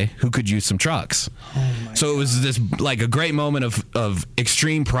guy who could use some trucks. So it was this like a great moment of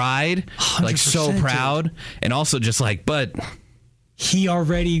extreme pride, like so proud, and also just like, but he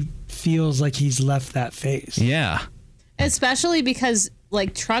already feels like he's left that phase. Yeah. Especially because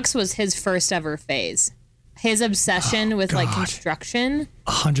like trucks was his first ever phase. His obsession with like construction.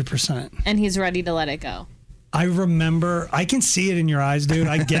 100%. And he's ready to let it go. I remember, I can see it in your eyes, dude.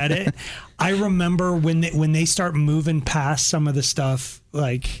 I get it. I remember when they start moving past some of the stuff,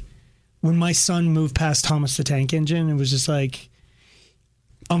 like when my son moved past Thomas the Tank Engine, it was just like,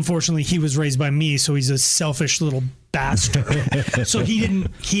 unfortunately, he was raised by me, so he's a selfish little bastard. So he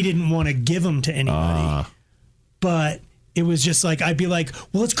didn't want to give him to anybody. But it was just like, I'd be like,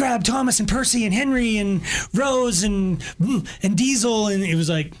 well, let's grab Thomas and Percy and Henry and Rose and Diesel. And it was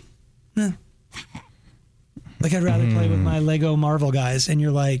like, like I'd rather play with my Lego Marvel guys. And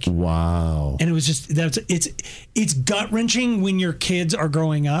you're like, wow. And it was just, it's gut wrenching when your kids are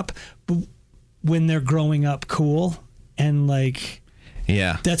growing up, but when they're growing up cool and like,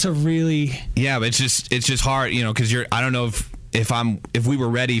 yeah, that's a really, yeah, but it's just hard, because I don't know if we were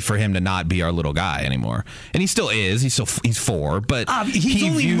ready for him to not be our little guy anymore. And he still is. He's 4, but he's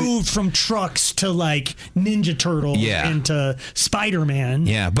only moved from trucks to like Ninja Turtles and to Spider-Man.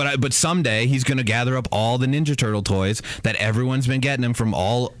 Yeah, but someday he's going to gather up all the Ninja Turtle toys that everyone's been getting him from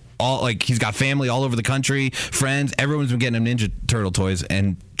all like he's got family all over the country, friends, everyone's been getting him Ninja Turtle toys,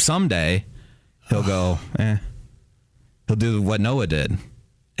 and someday he'll go, he'll do what Noah did.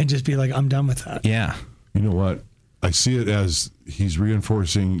 And just be like, I'm done with that. Yeah. You know what? I see it as he's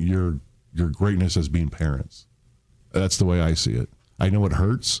reinforcing your greatness as being parents. That's the way I see it. I know it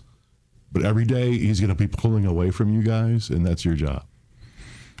hurts, But every day he's going to be pulling away from you guys, and that's your job.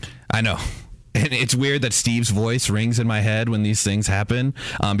 I know. And it's weird that Steve's voice rings in my head when these things happen,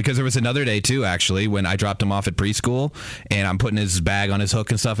 because there was another day, too, actually, when I dropped him off at preschool, and I'm putting his bag on his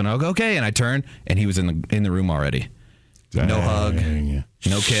hook and stuff, and I go, okay, and I turn, and he was in the room already. Dang. No hug,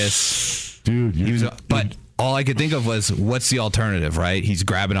 no kiss. Dude. But all I could think of was, what's the alternative, right? He's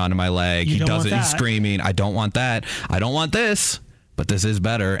grabbing onto my leg. You He don't does want it. He's that. screaming. I don't want that. I don't want this, but this is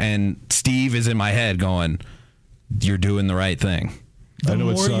better. And Steve is in my head going, you're doing the right thing. The I know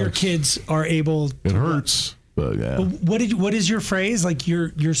more it your sucks. kids are able, It hurts, but yeah. What is your phrase? Like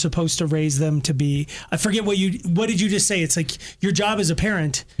you're supposed to raise them to be. I forget what did you just say? It's like your job as a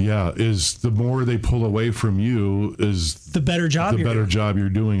parent. Yeah, is the more they pull away from you, is the better job. You're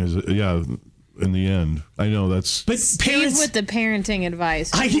doing is in the end. I know that's. But Steve with the parenting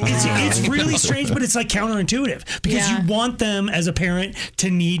advice. It's really strange, but it's like counterintuitive because you want them as a parent to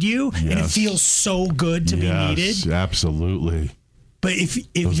need you, and it Yes. feels so good to be needed. Absolutely. But if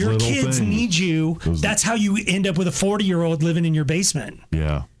Those your little kids things. need you, that's how you end up with a 40-year-old living in your basement.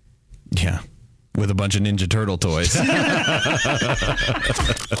 Yeah. Yeah. With a bunch of Ninja Turtle toys.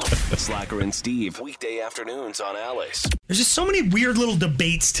 Slacker and Steve, weekday afternoons on Alice. There's just so many weird little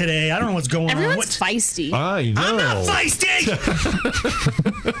debates today. I don't know what's going on. Everyone's feisty. I know. I'm not feisty.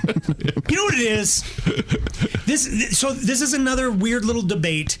 You know what it is? This is another weird little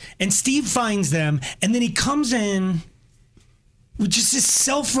debate, and Steve finds them, and then he comes in with just this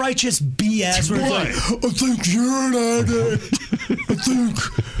self-righteous BS where it's like, I think you're an addict. I think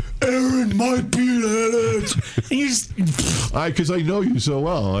Aaron might be an addict. And you just... Because I know you so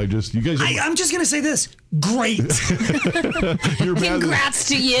well. You guys... I'm just going to say this. Great. You're mad Congrats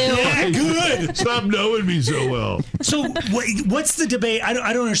to you. Yeah, good. Stop knowing me so well. So what's the debate? I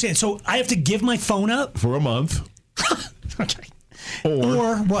don't understand. So I have to give my phone up? For a month. Okay.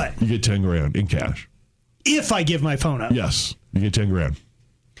 Or what? You get 10 grand in cash. If I give my phone up. Yes. You get 10 grand.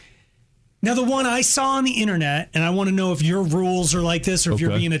 Now, the one I saw on the internet, and I want to know if your rules are like this or if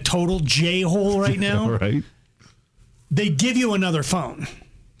you're being a total J-hole right now. Right. They give you another phone.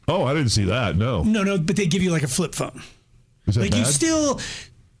 Oh, I didn't see that. No. No, but they give you like a flip phone. Is that like bad?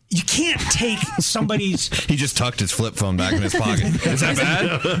 You can't take somebody's... He just tucked his flip phone back in his pocket. Is that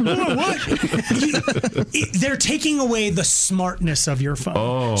bad? What? They're taking away the smartness of your phone.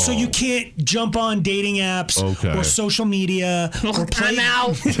 Oh. So you can't jump on dating apps or social media or play... I'm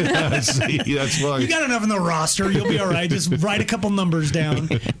out. See, that's fine. You got enough in the roster. You'll be all right. Just write a couple numbers down.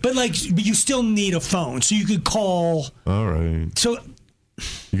 But you still need a phone. So you could call... All right. So...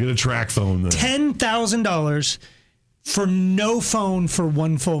 You get a track phone then. $10,000 for no phone for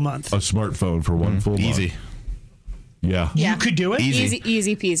one full month. A smartphone for one full month. Easy. Yeah. You could do it?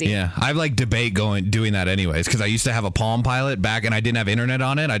 Easy peasy. Yeah, I like debate doing that anyways because I used to have a Palm Pilot back and I didn't have internet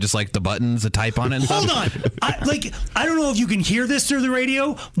on it. I just like the buttons, the type on it. And Hold stuff. on. I don't know if you can hear this through the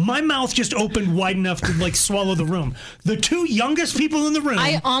radio. My mouth just opened wide enough to swallow the room. The two youngest people in the room.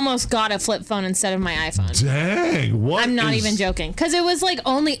 I almost got a flip phone instead of my iPhone. Dang, what? I'm not even joking because it was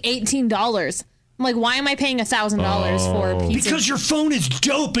only $18. I'm like, why am I paying $1,000 for a piece? Because your phone is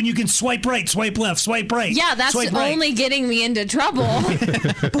dope and you can swipe right, swipe left, swipe right. Yeah, that's only getting me into trouble.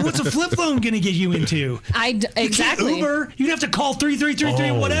 But what's a flip phone going to get you into? Exactly. You can't Uber. You'd have to call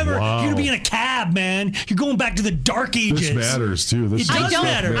 3333 whatever. Wow. You're going to be in a cab, man. You're going back to the dark ages. This matters too. It does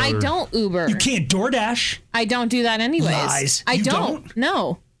matter. I don't Uber. You can't DoorDash. I don't do that anyways. Lies. I You don't.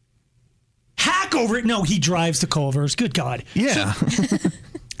 No. Hack over it. No, he drives to Culver's. Good God. Yeah.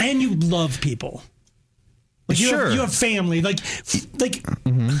 And you love people. You have family.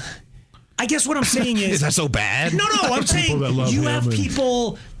 I guess what I'm saying is that so bad? No, I'm saying you have him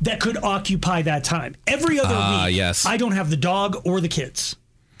people that could occupy that time. Every other week, yes. I don't have the dog or the kids.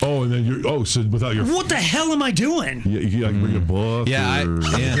 Oh, and then so without your... What the hell am I doing? You can bring a book. Yeah, Go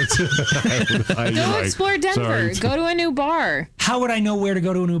explore Denver. Sorry. Go to a new bar. How would I know where to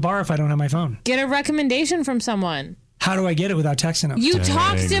go to a new bar if I don't have my phone? Get a recommendation from someone. How do I get it without texting them? You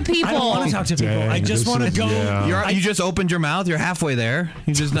talk to people. I don't want to talk to people. I just want to go. Yeah. You just opened your mouth. You're halfway there.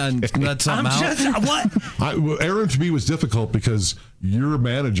 You just nut something out. What? Aaron, to me, was difficult because you're a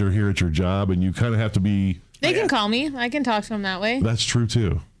manager here at your job, and you kind of have to be... They can call me. I can talk to them that way. That's true,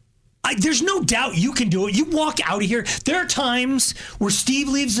 too. There's no doubt you can do it. You walk out of here. There are times where Steve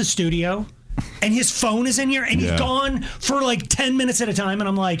leaves the studio and his phone is in here and he's gone for 10 minutes at a time. And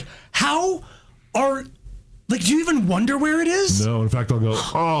I'm like, how are... do you even wonder where it is? No, in fact, I'll go,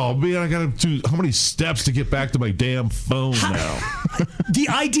 oh, man, I got to do how many steps to get back to my damn phone now? The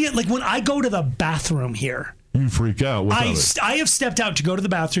idea, when I go to the bathroom here, You freak out. I have stepped out to go to the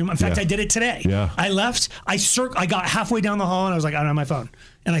bathroom. In fact, I did it today. Yeah. I left. I got halfway down the hall and I was like, I don't have my phone.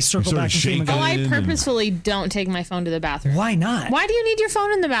 And I circled back and came again. Oh, I purposefully don't take my phone to the bathroom. Why not? Why do you need your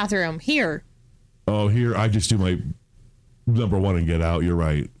phone in the bathroom? Here. Oh, here, I just do my number one and get out. You're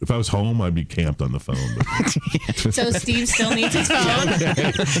right. If I was home, I'd be camped on the phone. So Steve still needs his phone?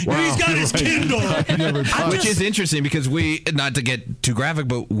 Wow, he's got his Kindle. Which is interesting because we, not to get too graphic,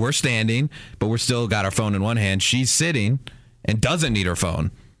 but we're standing, but we're still got our phone in one hand. She's sitting and doesn't need her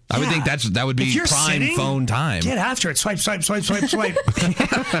phone. I would think that would be prime phone time. Get after it. Swipe, swipe, swipe, swipe, swipe.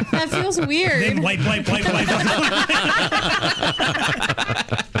 That feels weird. Then wipe.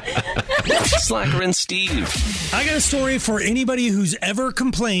 Slacker and Steve. I got a story for anybody who's ever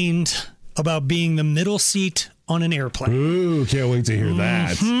complained about being the middle seat on an airplane. Ooh, can't wait to hear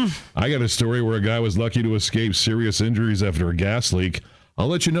that. I got a story where a guy was lucky to escape serious injuries after a gas leak. I'll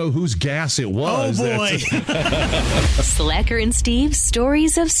let you know whose gas it was. Oh, boy. Slacker and Steve,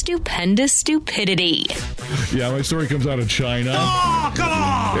 stories of stupendous stupidity. Yeah, my story comes out of China. Oh, come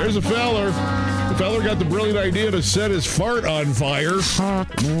on! There's a feller. The feller got the brilliant idea to set his fart on fire.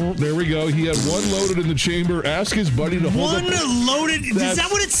 There we go. He had one loaded in the chamber. Ask his buddy to hold One loaded? Is that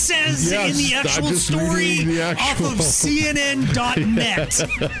what it says in the actual story off of CNN.net?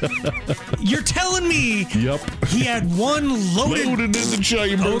 You're telling me he had one loaded in the chamber.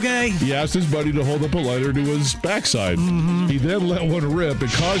 Okay. He asked his buddy to hold up a lighter to his backside. He then let one rip.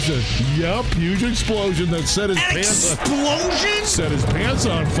 It caused a huge explosion that set his pants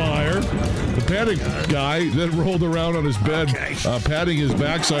on fire. The panicked guy then rolled around on his bed, patting his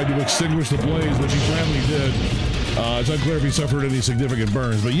backside to extinguish the blaze, which he finally did. It's unclear if he suffered any significant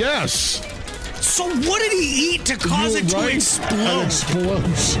burns, but yes. So what did he eat to cause it to explode? An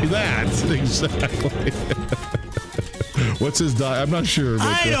explosion. That, exactly. What's his diet? I'm not sure. But,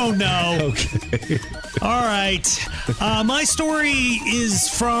 I don't know. Okay. All right. My story is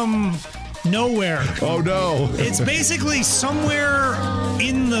from nowhere. Oh, no. It's basically somewhere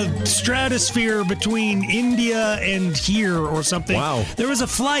in the stratosphere between India and here or something. Wow. There was a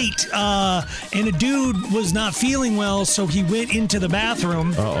flight, and a dude was not feeling well, so he went into the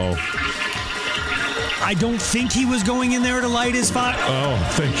bathroom. Uh-oh. I don't think he was going in there to light his fire. Oh,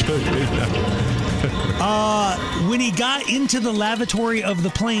 thank goodness. When he got into the lavatory of the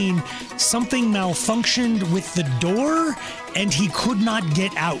plane, something malfunctioned with the door, and he could not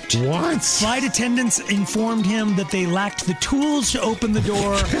get out. What? Flight attendants informed him that they lacked the tools to open the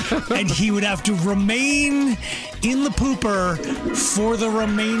door, and he would have to remain in the pooper for the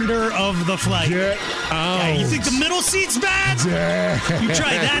remainder of the flight. Get out. Yeah, you think the middle seat's bad? You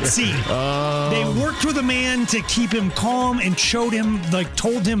try that seat. They worked with a man to keep him calm and told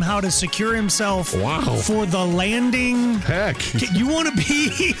him how to secure himself for the landing. Heck. You want to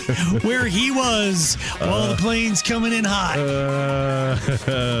be where he was while the plane's coming in hot.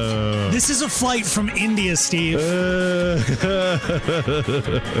 This is a flight from India, Steve.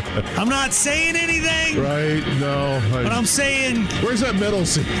 I'm not saying anything. Right, no. But I'm saying... Where's that middle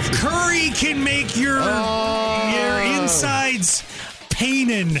seat? Curry can make your insides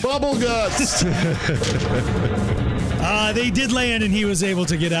painin'. Bubble guts. They did land, and he was able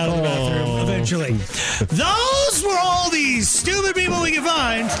to get out of the bathroom eventually. Those were all these stupid people we can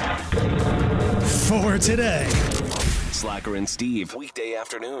find for today. Slacker and Steve, weekday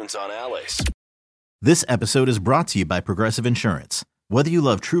afternoons on Alice. This episode is brought to you by Progressive Insurance. Whether you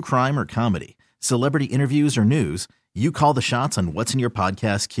love true crime or comedy, celebrity interviews or news, you call the shots on what's in your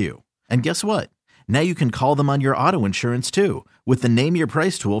podcast queue. And guess what? Now you can call them on your auto insurance too with the Name Your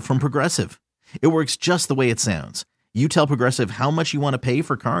Price tool from Progressive. It works just the way it sounds. You tell Progressive how much you want to pay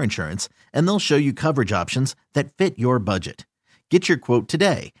for car insurance, and they'll show you coverage options that fit your budget. Get your quote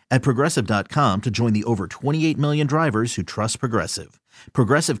today at Progressive.com to join the over 28 million drivers who trust Progressive.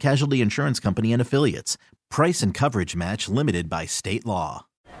 Progressive Casualty Insurance Company and Affiliates. Price and coverage match limited by state law.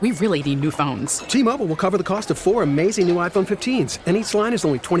 We really need new phones. T-Mobile will cover the cost of 4 amazing new iPhone 15s, and each line is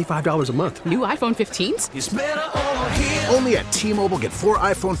only $25 a month. New iPhone 15s? It's better over here. Only at T-Mobile, get 4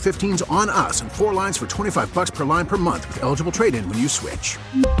 iPhone 15s on us and 4 lines for $25 per line per month with eligible trade-in when you switch.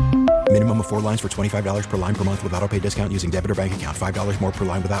 Minimum of 4 lines for $25 per line per month with autopay discount using debit or bank account. $5 more per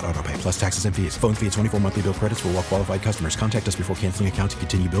line without autopay, plus taxes and fees. Phone fee at 24 monthly bill credits for well-qualified customers. Contact us before canceling account to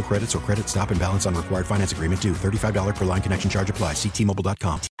continue bill credits or credit stop and balance on required finance agreement due. $35 per line connection charge applies. See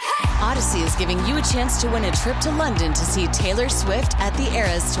T-Mobile.com. Odyssey is giving you a chance to win a trip to London to see Taylor Swift at the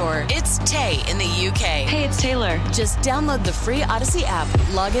Eras Tour. It's Tay in the UK. Hey, it's Taylor. Just download the free Odyssey app,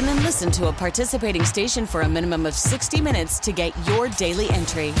 log in and listen to a participating station for a minimum of 60 minutes to get your daily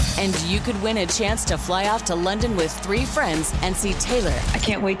entry. And you could win a chance to fly off to London with 3 friends and see Taylor. I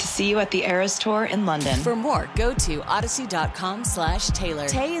can't wait to see you at the Eras Tour in London. For more, go to odyssey.com/Taylor.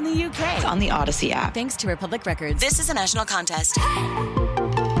 Tay in the UK. It's on the Odyssey app. Thanks to Republic Records. This is a national contest.